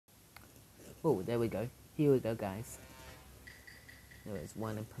Oh, there we go. Here we go, guys. There is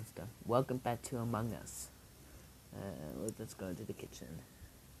one imposter. Welcome back to Among Us. Let's go to the kitchen.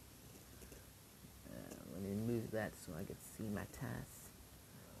 Let me move that so I can see my tasks.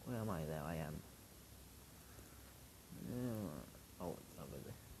 Where am I? There I am. Oh, it's over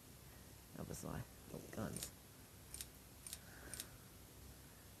there. Other side. Oh, guns.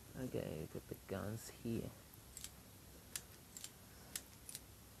 Okay, put the guns here.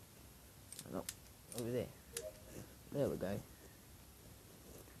 No, over there. There we go.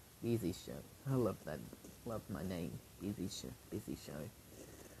 Busy show. I love that. Love my name. Busy show. Busy show.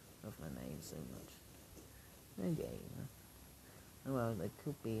 Love my name so much. Okay. Well, there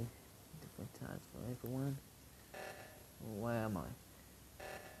could be different types for everyone. Where am I?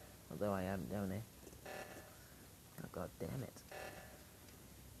 Although I am down there. Oh, god damn it.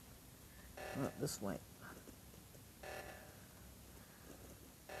 Oh, this way.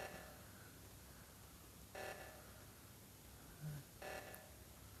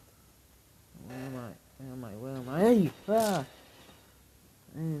 Where am I? Where am I? Hey! Ah!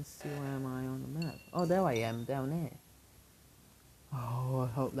 I didn't see where am I on the map. Oh, there I am, down there. Oh, I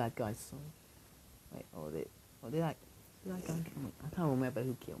hope that guy saw me. Wait, did that guy kill me? I can't remember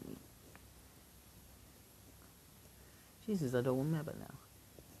who killed me. Jesus, I don't remember now.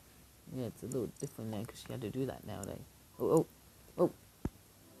 Yeah, it's a little different now because she had to do that nowadays. Oh.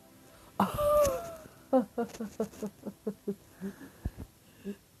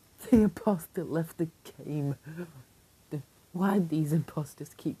 The imposter left the game. Why do these imposters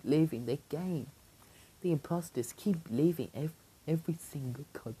keep leaving the game? The imposters keep leaving every single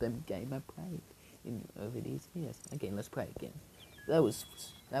goddamn game I played over these years. Okay, let's play again. That was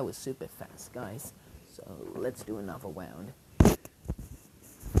super fast, guys. So let's do another round.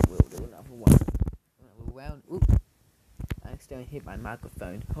 We'll do another round. Ooh, I accidentally hit my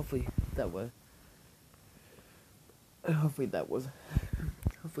microphone. Hopefully that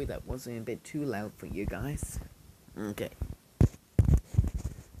wasn't a bit too loud for you guys. Okay.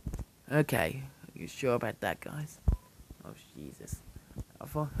 Okay, are you sure about that, guys? Oh, Jesus. I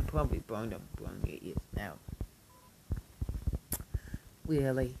thought I probably blown your ears now.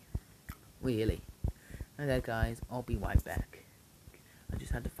 Really? Okay, guys, I'll be right back. I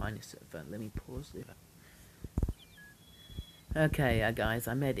just had to find a server. Let me pause it. Okay, guys,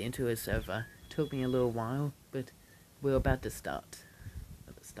 I made it into a server. Took me a little while, but we're about to start.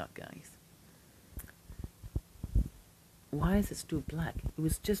 Guys. Why is it still black? It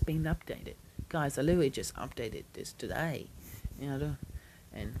was just being updated. Guys, I literally just updated this today. And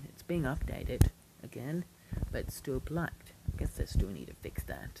it's being updated again, but it's still black. I guess I still need to fix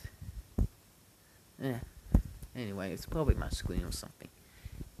that. Yeah. Anyway, it's probably my screen or something.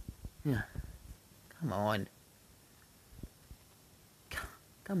 Yeah. Come on.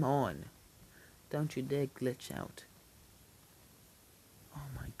 Come on. Don't you dare glitch out. Oh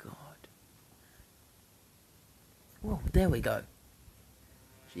my god. Whoa, there we go.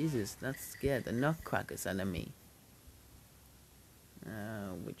 Jesus, that scared the nutcrackers out of me.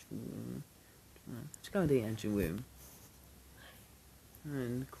 Which room? Let's go to the engine room.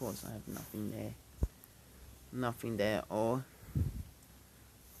 And of course I have nothing there. Nothing there or...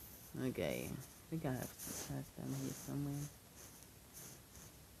 Okay, I think I have some tasks down here somewhere.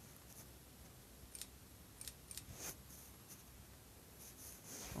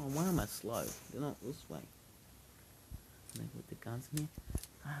 Oh, why am I slow? They're not this way. Can I put the guns in here?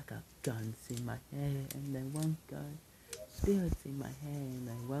 I got guns in my hair and they won't go. Spirits in my hair and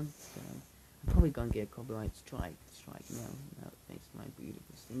they won't go. I'm probably gonna get a copyright strike now. Thanks to my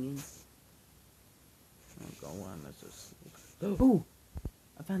beautiful singing. Oh god, why am I so slow? Oh!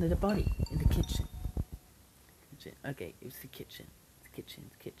 I found a body in the kitchen. Okay, it was the kitchen. Kitchen.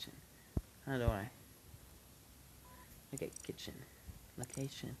 How do I? Okay, kitchen.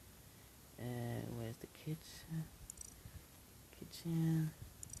 Location. Where's the kitchen?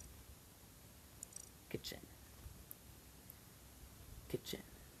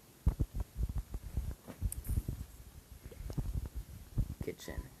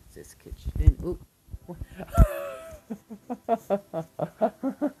 Kitchen. Is this kitchen? Ooh.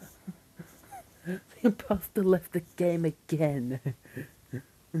 The imposter left the game again.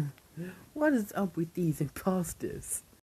 What is up with these imposters?